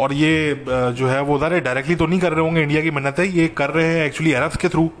 और ये जो है वो ज़रा डायरेक्टली तो नहीं कर रहे होंगे इंडिया की मिन्नतें, ये कर रहे हैं एक्चुअली अरब्स के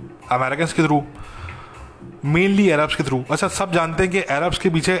थ्रू, अमेरिकन के थ्रू, मेनली अरब्स के थ्रू। अच्छा, सब जानते हैं कि अरब्स के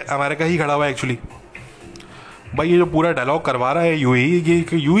पीछे अमेरिका ही खड़ा हुआ है एक्चुअली। भाई ये जो पूरा डायलॉग करवा रहा है यूएई, ये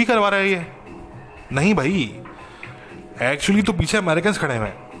यूएई करवा रहा है ये? नहीं भाई, एक्चुअली तो पीछे अमेरिकन खड़े हुए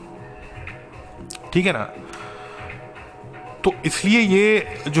हैं, ठीक है ना। तो इसलिए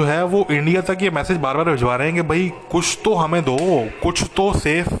ये जो है वो इंडिया तक ये मैसेज बार बार भिजवा रहे हैं कि भाई कुछ तो हमें दो, कुछ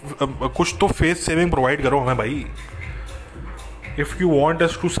तो फेस सेविंग प्रोवाइड करो हमें भाई। If you want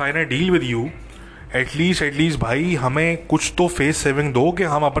us to sign a deal with you, at least भाई हमें कुछ तो फेस सेविंग दो कि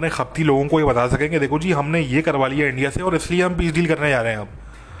हम अपने खपती लोगों को ये बता सकें कि देखो जी हमने ये करवा लिया इंडिया से और इसलिए हम पीस डील करने जा रहे हैं। अब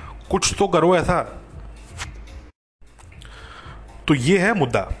कुछ तो करो ऐसा। तो ये है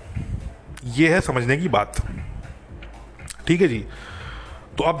मुद्दा, ये है समझने की बात। ठीक है जी।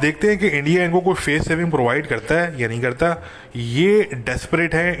 तो अब देखते हैं कि इंडिया इनको कोई फेस सेविंग प्रोवाइड करता है या नहीं करता। ये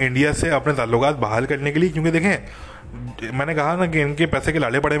डेस्परेट है इंडिया से अपने ताल्लुकात बहाल करने के लिए, क्योंकि देखें मैंने कहा ना कि इनके पैसे के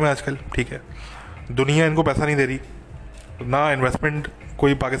लाले पड़े हुए आजकल। ठीक है, दुनिया इनको पैसा नहीं दे रही, ना इन्वेस्टमेंट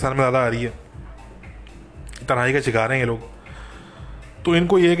कोई पाकिस्तान में ज़्यादा आ रही है, तनाई का शिकार हैं ये लोग। तो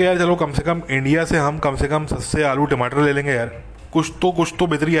इनको ये कि यार चलो कम से कम इंडिया से हम कम से कम सस्ते आलू टमाटर ले लेंगे यार, कुछ तो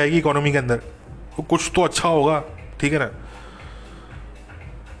बेहतरी आएगी इकोनॉमी के अंदर, तो कुछ तो अच्छा होगा। ठीक है ना।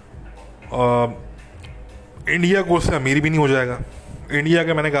 इंडिया को उससे अमीर भी नहीं हो जाएगा। इंडिया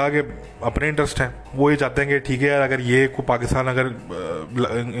के मैंने कहा कि अपने इंटरेस्ट हैं, वो ये चाहते हैं कि ठीक है यार अगर ये को पाकिस्तान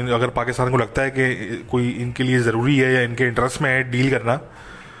अगर पाकिस्तान को लगता है कि कोई इनके लिए ज़रूरी है या इनके इंटरेस्ट में है डील करना,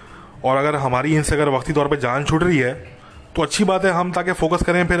 और अगर हमारी इनसे अगर वक्ती तौर पे जान छूट रही है तो अच्छी बात है, हम ताकि फोकस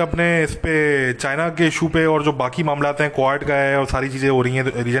करें फिर अपने इस पे चाइना के इशू पे, और जो बाकी मामला हैं क्वाड का है और सारी चीज़ें हो रही हैं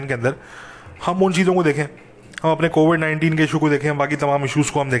रीजन के अंदर, हम उन चीज़ों को देखें, हम अपने कोविड-19 के इशू को देखें, बाकी तमाम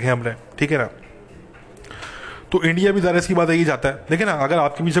इशूज़ को हम देखें अपने। ठीक है ना। तो इंडिया भी ज़रा सी बात यही चाहता है। देखिए ना, अगर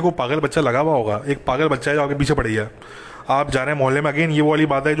आपके पीछे कोई पागल बच्चा लगा हुआ होगा, एक पागल बच्चा है जो आपके पीछे पड़ गया, आप जा रहे हैं मोहल्ले में, अगेन ये वाली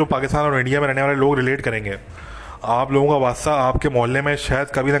बात है जो पाकिस्तान और इंडिया में रहने वाले लोग रिलेट करेंगे। आप लोगों का वास्ता आपके मोहल्ले में शायद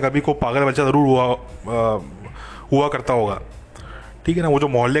कभी ना कभी कोई पागल बच्चा ज़रूर हुआ करता होगा। ठीक है ना। वो जो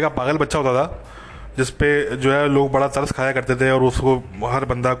मोहल्ले का पागल बच्चा होता था जिस पे जो है लोग बड़ा तरस खाया करते थे, और उसको हर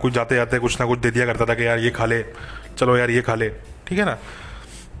बंदा कुछ जाते जाते कुछ ना कुछ दे दिया करता था कि यार ये खा ले, चलो यार ये खा ले। ठीक है ना।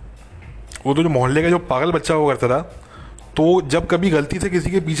 वो तो जो मोहल्ले का जो पागल बच्चा हुआ करता था, तो जब कभी गलती से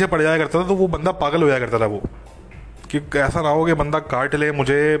किसी के पीछे पड़ जाया करता था तो वो बंदा पागल हो जाया करता था। वो कि ऐसा ना हो कि बंदा काट ले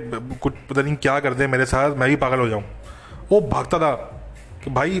मुझे, कुछ पता नहीं क्या कर दे मेरे साथ, मैं भी पागल हो जाऊं। वो भागता था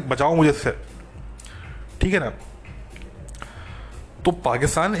कि भाई बचाओ मुझे इससे। ठीक है ना। तो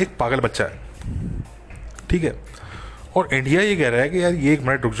पाकिस्तान एक पागल बच्चा है। ठीक है। और इंडिया ये कह रहा है कि यार ये एक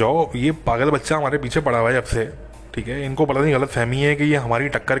मिनट रुक जाओ, ये पागल बच्चा हमारे पीछे पड़ा हुआ है जब से। ठीक है। इनको पता नहीं गलत फहमी है कि ये हमारी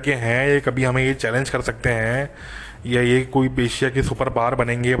टक्कर के हैं, ये कभी हमें ये चैलेंज कर सकते हैं, या ये कोई एशिया के सुपर पावर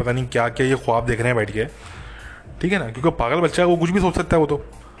बनेंगे, पता नहीं क्या क्या ये ख्वाब देख रहे हैं बैठ के। ठीक है ना। क्योंकि पागल बच्चा है, वो कुछ भी सोच सकता है। वो तो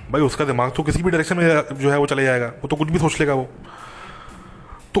भाई उसका दिमाग तो किसी भी डायरेक्शन में जो है वो चले जाएगा, वो तो कुछ भी सोच लेगा वो।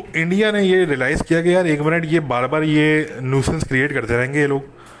 तो इंडिया ने ये रियलाइज़ किया कि यार एक मिनट, ये बार बार ये न्यूसेंस क्रिएट करते रहेंगे ये लोग,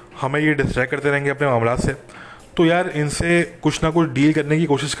 हमें ये डिस्ट्रैक्ट करते रहेंगे अपने मामला से, तो यार इनसे कुछ ना कुछ डील करने की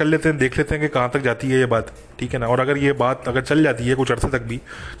कोशिश कर लेते हैं, देख लेते हैं कि कहाँ तक जाती है ये बात। ठीक है ना। और अगर ये बात अगर चल जाती है कुछ अर्से तक भी,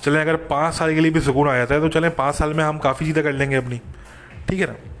 चलें अगर 5 साल के लिए भी सुकून आ जाता है तो चलें 5 साल में हम काफ़ी चीज़ें कर लेंगे अपनी। ठीक है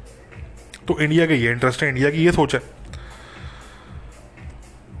ना। तो इंडिया का ये इंटरेस्ट है, इंडिया की ये सोच है।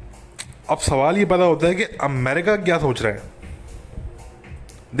 अब सवाल ये पैदा होता है कि अमेरिका क्या सोच रहा है।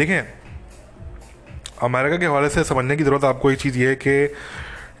 देखें, अमेरिका के हवाले से समझने की ज़रूरत आपको एक चीज़ ये है कि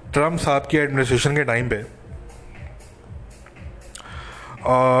ट्रम्प साहब की एडमिनिस्ट्रेशन के टाइम पे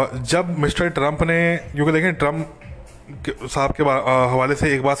जब मिस्टर ट्रम्प ने, क्योंकि देखें ट्रम्प साहब के हवाले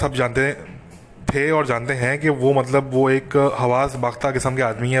से एक बात सब जानते थे और जानते हैं कि वो मतलब वो एक हवास बाख्ता किस्म के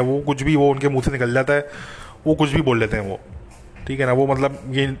आदमी है। वो कुछ भी वो उनके मुंह से निकल जाता है, वो कुछ भी बोल लेते हैं वो। ठीक है ना। वो मतलब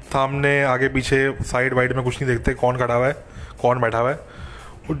ये सामने आगे पीछे साइड वाइड में कुछ नहीं देखते, कौन खड़ा हुआ है कौन बैठा हुआ है,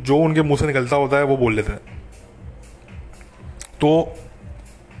 वो जो उनके मुंह से निकलता होता है वो बोल लेते हैं। तो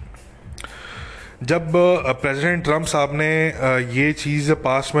जब प्रेसिडेंट ट्रम्प साहब ने ये चीज़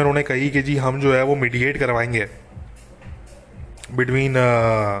पास में उन्होंने कही कि जी हम जो है वो मीडिएट करवाएंगे between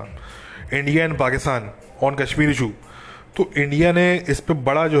India and Pakistan on Kashmir issue, तो इंडिया ने इस पे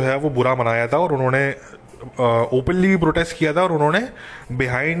बड़ा जो है वो बुरा मनाया था, और उन्होंने ओपनली भी प्रोटेस्ट किया था, और उन्होंने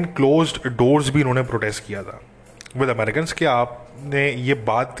बिहाइंड क्लोज्ड डोर्स भी उन्होंने प्रोटेस्ट किया था विद अमेरिकन्स कि आपने ये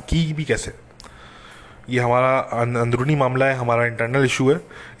बात की भी कैसे, ये हमारा अंदरूनी मामला है, हमारा इंटरनल इशू है,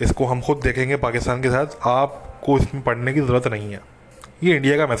 इसको हम खुद देखेंगे पाकिस्तान के साथ, आपको इसमें पढ़ने की ज़रूरत नहीं है। ये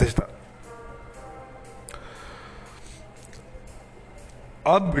इंडिया का मैसेज था।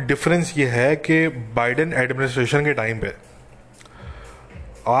 अब डिफरेंस ये है कि बाइडेन एडमिनिस्ट्रेशन के टाइम पे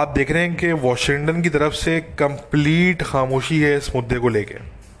आप देख रहे हैं कि वॉशिंगटन की तरफ से कंप्लीट खामोशी है इस मुद्दे को लेके।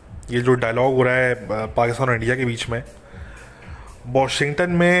 ये जो डायलॉग हो रहा है पाकिस्तान और इंडिया के बीच में,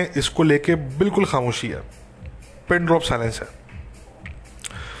 वॉशिंगटन में इसको लेके बिल्कुल खामोशी है, पिन ड्रॉप साइलेंस है।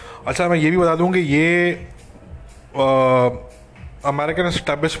 अच्छा, मैं ये भी बता दूं कि ये अमेरिकन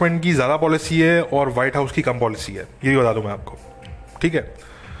एस्टेब्लिशमेंट की ज़्यादा पॉलिसी है और वाइट हाउस की कम पॉलिसी है, ये भी बता दूं मैं आपको। ठीक है।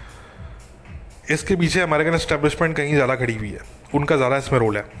 इसके पीछे अमेरिकन एस्टेब्लिशमेंट कहीं ज़्यादा खड़ी हुई है, उनका ज़्यादा इसमें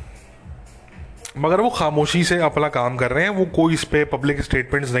रोल है। मगर वो खामोशी से अपना काम कर रहे हैं, वो कोई इस पर पब्लिक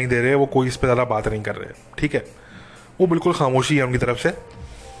स्टेटमेंट्स नहीं दे रहे, वो कोई इस पर ज़्यादा बात नहीं कर रहे, ठीक है। वो बिल्कुल खामोशी है उनकी तरफ से।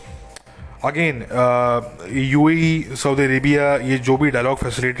 अगेन यूएई, सऊदी अरेबिया, ये जो भी डायलॉग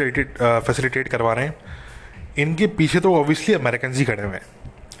फैसिलिटेट करवा रहे हैं, इनके पीछे तो ऑब्वियसली अमेरिकन ही खड़े हुए हैं,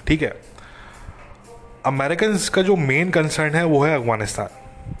 ठीक है। अमेरिकन का जो मेन कंसर्न है वो है अफगानिस्तान।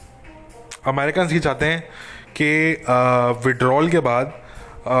 अमेरिकन ये चाहते हैं कि विड्रॉल के बाद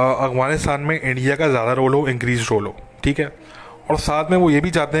अफगानिस्तान में इंडिया का ज़्यादा रोल हो, इंक्रीज रोल हो, ठीक है। और साथ में वो ये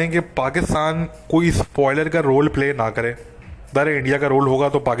भी चाहते हैं कि पाकिस्तान कोई स्पॉयलर का रोल प्ले ना करे। अरे इंडिया का रोल होगा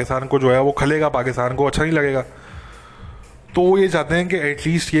तो पाकिस्तान को जो है वो खलेगा, पाकिस्तान को अच्छा नहीं लगेगा। तो वो ये चाहते हैं कि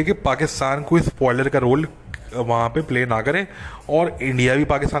एटलीस्ट ये कि पाकिस्तान कोई स्पॉयलर का रोल वहाँ पे प्ले ना करे, और इंडिया भी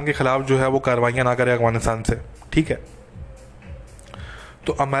पाकिस्तान के खिलाफ जो है वो कार्रवाइयाँ ना करे अफगानिस्तान से, ठीक है।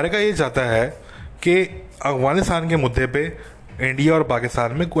 तो अमेरिका ये चाहता है कि अफगानिस्तान के मुद्दे पे इंडिया और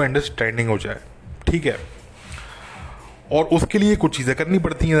पाकिस्तान में कोई अंडरस्टैंडिंग हो जाए, ठीक है। और उसके लिए कुछ चीज़ें करनी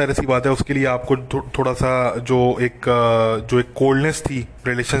पड़ती हैं, ज़ाहिर सी बात है। उसके लिए आपको थोड़ा सा जो एक कोल्डनेस थी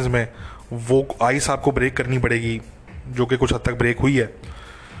रिलेशंस में, वो आइस आपको ब्रेक करनी पड़ेगी, जो कि कुछ हद तक ब्रेक हुई है।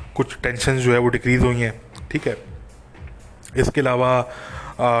 कुछ टेंशन जो है वो डिक्रीज़ हुई हैं, ठीक है। इसके अलावा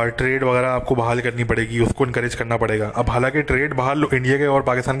ट्रेड वगैरह आपको बहाल करनी पड़ेगी, उसको इनकरेज करना पड़ेगा। अब हालांकि ट्रेड बहाल इंडिया के और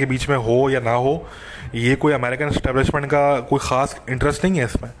पाकिस्तान के बीच में हो या ना हो, ये कोई अमेरिकन एस्टेब्लिशमेंट का कोई ख़ास इंटरेस्ट नहीं है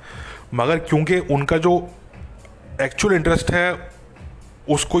इसमें, मगर क्योंकि उनका जो एक्चुअल इंटरेस्ट है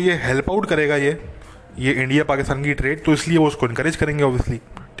उसको ये हेल्प आउट करेगा, ये इंडिया पाकिस्तान की ट्रेड, तो इसलिए वो उसको इनकरेज करेंगे ऑब्वियसली,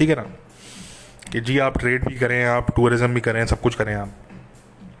 ठीक है ना, कि जी आप ट्रेड भी करें, आप टूरिज़्म भी करें, सब कुछ करें आप।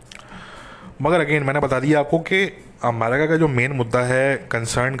 मगर अगेन मैंने बता दिया आपको कि अमेरिका का जो मेन मुद्दा है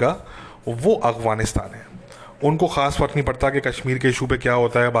कंसर्न का, वो अफगानिस्तान है। उनको ख़ास फ़र्क नहीं पड़ता कि कश्मीर के इशू पे क्या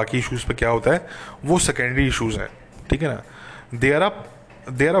होता है, बाकी इशूज़ पे क्या होता है, वो सेकेंडरी इशूज़ हैं, ठीक है ना। They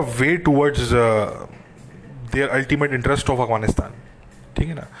are a way towards their ultimate interest of Afghanistan, ठीक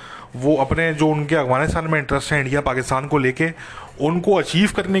है ना। वो अपने जो उनके अफगानिस्तान में इंटरेस्ट है इंडिया पाकिस्तान को लेके, उनको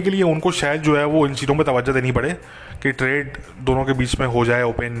अचीव करने के लिए उनको शायद जो है वो इन चीज़ों पर तवज्जो देनी पड़े कि ट्रेड दोनों के बीच में हो जाए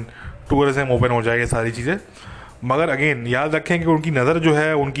ओपन, टूरिज़्म ओपन हो जाए, ये सारी चीज़ें। मगर अगेन याद रखें कि उनकी नज़र जो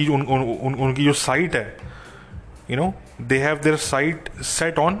है, उनकी जो साइट है, they have their sight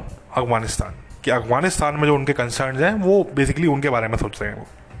set on Afghanistan, कि अफगानिस्तान में जो उनके कंसर्न्स हैं वो बेसिकली उनके बारे में सोच रहे हैं वो।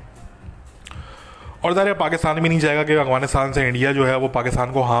 और ज़ाहिर पाकिस्तान भी नहीं चाहेगा कि अफगानिस्तान से इंडिया जो है वो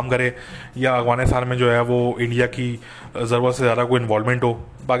पाकिस्तान को हार्म करे, या अफगानिस्तान में जो है वो इंडिया की ज़रूरत से ज़्यादा कोई इन्वॉल्वमेंट हो,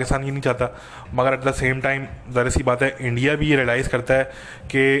 पाकिस्तान ये नहीं चाहता। मगर एट द सेम टाइम ज़ाहिर सी बात है इंडिया भी ये रियलाइज़ करता है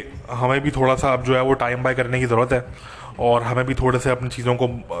कि हमें भी थोड़ा सा अब जो है वो टाइम बाय करने की ज़रूरत है, और हमें भी थोड़े से अपनी चीज़ों को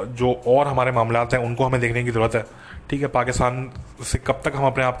जो और हमारे मामलात हैं उनको हमें देखने की ज़रूरत है, ठीक है। पाकिस्तान से कब तक हम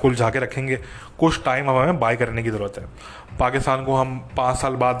अपने आप को उलझा के रखेंगे, कुछ टाइम हमें बाय करने की ज़रूरत है। पाकिस्तान को हम 5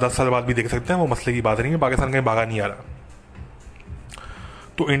 साल बाद 10 साल बाद भी देख सकते हैं, वो मसले की बात नहीं है, पाकिस्तान कहीं भागा नहीं आ रहा।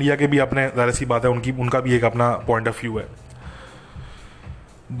 तो इंडिया के भी अपने ज़ाहिर सी बात है उनका भी एक अपना पॉइंट ऑफ व्यू है।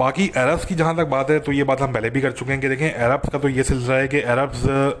 बाकी अरब्स की जहाँ तक बात है, तो ये बात हम पहले भी कर चुके हैं कि देखें अरब्स का तो ये सिलसिला है कि अरब्स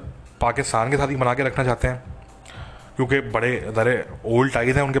पाकिस्तान के साथ ही बना के रखना चाहते हैं, क्योंकि बड़े ज़रे ओल्ड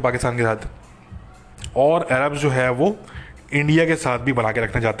टाइज हैं उनके पाकिस्तान के साथ, और अरब्स जो है वो इंडिया के साथ भी बना के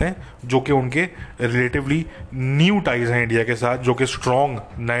रखना चाहते हैं, जो कि उनके रिलेटिवली न्यू टाइज हैं इंडिया के साथ, जो कि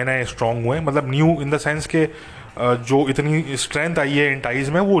नए स्ट्रॉन्ग हुए हैं। मतलब न्यू इन द सेंस के जो इतनी स्ट्रेंथ आई है इन टाइज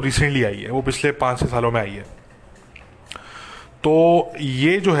में वो रिसेंटली आई है, वो पिछले 5-6 सालों में आई है। तो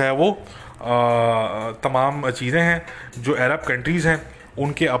ये जो है वो तमाम चीज़ें हैं जो अरब कंट्रीज़ हैं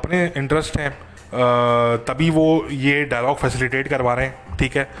उनके अपने इंटरेस्ट हैं, तभी वो ये डायलॉग फैसिलिटेट करवा रहे हैं,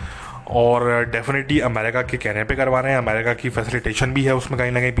 ठीक है। और डेफिनेटली अमेरिका के कहने पे करवा रहे हैं, अमेरिका की फैसिलिटेशन भी है उसमें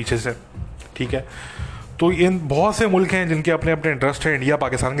कहीं ना कहीं पीछे से, ठीक है। तो इन बहुत से मुल्क हैं जिनके अपने अपने इंटरेस्ट हैं इंडिया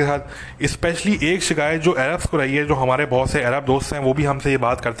पाकिस्तान के साथ। स्पेशली एक शिकायत जो अरब्स को रही है, जो हमारे बहुत से अरब दोस्त हैं वो भी हमसे ये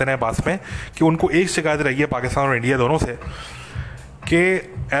बात करते रहे पास में, कि उनको एक शिकायत रही है पाकिस्तान और इंडिया दोनों से, कि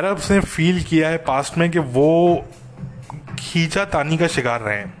अरब्स ने फील किया है पास्ट में कि वो खींचातानी का शिकार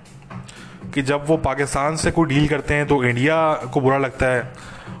रहे हैं, कि जब वो पाकिस्तान से कोई डील करते हैं तो इंडिया को बुरा लगता है,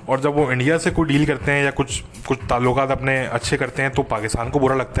 और जब वो इंडिया से कोई डील करते हैं या कुछ ताल्लुकात अपने अच्छे करते हैं तो पाकिस्तान को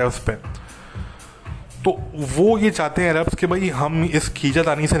बुरा लगता है उस पर। तो वो ये चाहते हैं अरब्स कि भाई हम इस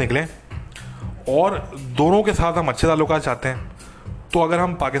खींचातानी से निकलें और दोनों के साथ हम अच्छे ताल्लुकात चाहते हैं। तो अगर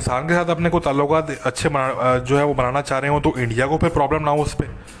हम पाकिस्तान के साथ अपने को ताल्लुकात अच्छे जो है वो बनाना चाह रहे हो तो इंडिया को फिर प्रॉब्लम ना हो उस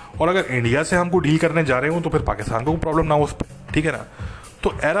पर, और अगर इंडिया से हमको डील करने जा रहे हो तो फिर पाकिस्तान को प्रॉब्लम ना हो उस पर, ठीक है ना। तो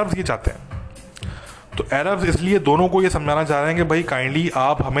अरब्स ये चाहते हैं। तो अरब्स इसलिए दोनों को ये समझाना चाह रहे हैं कि भाई काइंडली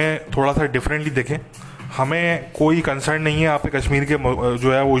आप हमें थोड़ा सा डिफरेंटली देखें, हमें कोई कंसर्न नहीं है आपके कश्मीर के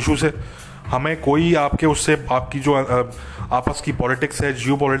जो है वो इशू से, हमें कोई आपके उससे आपकी जो आपस की पॉलिटिक्स है,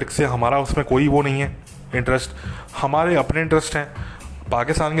 जियो पॉलिटिक्स है, हमारा उसमें कोई वो नहीं है इंटरेस्ट। हमारे अपने इंटरेस्ट हैं,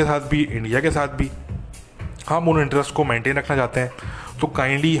 पाकिस्तान के साथ भी, इंडिया के साथ भी। हम उन इंटरेस्ट को मेंटेन रखना चाहते हैं, तो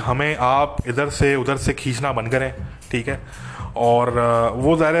काइंडली हमें आप इधर से उधर से खींचना बंद करें, ठीक है। और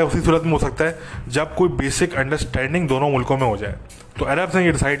वो ज़ाहिर है उसी सूरत में हो सकता है जब कोई बेसिक अंडरस्टैंडिंग दोनों मुल्कों में हो जाए। तो अरब्स ने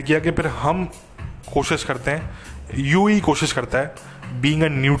ये डिसाइड किया कि फिर हम कोशिश करते हैं, यूएई कोशिश करता है being a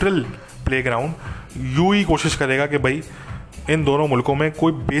neutral playground, UAE कोशिश करेगा कि भाई इन दोनों मुल्कों में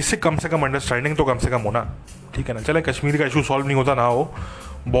कोई बेसिक कम से कम अंडरस्टैंडिंग तो कम से कम होना, ठीक है ना। चले कश्मीर का इशू सॉल्व नहीं होता ना हो,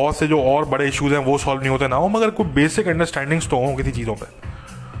 बहुत से जो और बड़े इश्यूज़ हैं वो सॉल्व नहीं होते ना हो, मगर कोई बेसिक अंडरस्टैंडिंग्स तो हों किसी चीज़ों पे।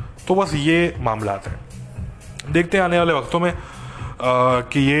 तो बस ये मामला है। देखते हैं आने वाले वक्तों में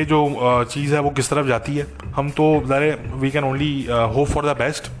कि ये जो चीज़ है वो किस तरफ जाती है। हम तो we can only hope for the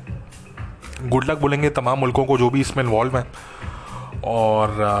best. Good luck बोलेंगे तमाम मुल्कों को जो भी इसमें इन्वॉल्व हैं। और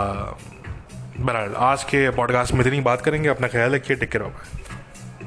बहरहाल आज के पॉडकास्ट में इतनी बात करेंगे। अपना ख्याल रखिए, टेक केयर।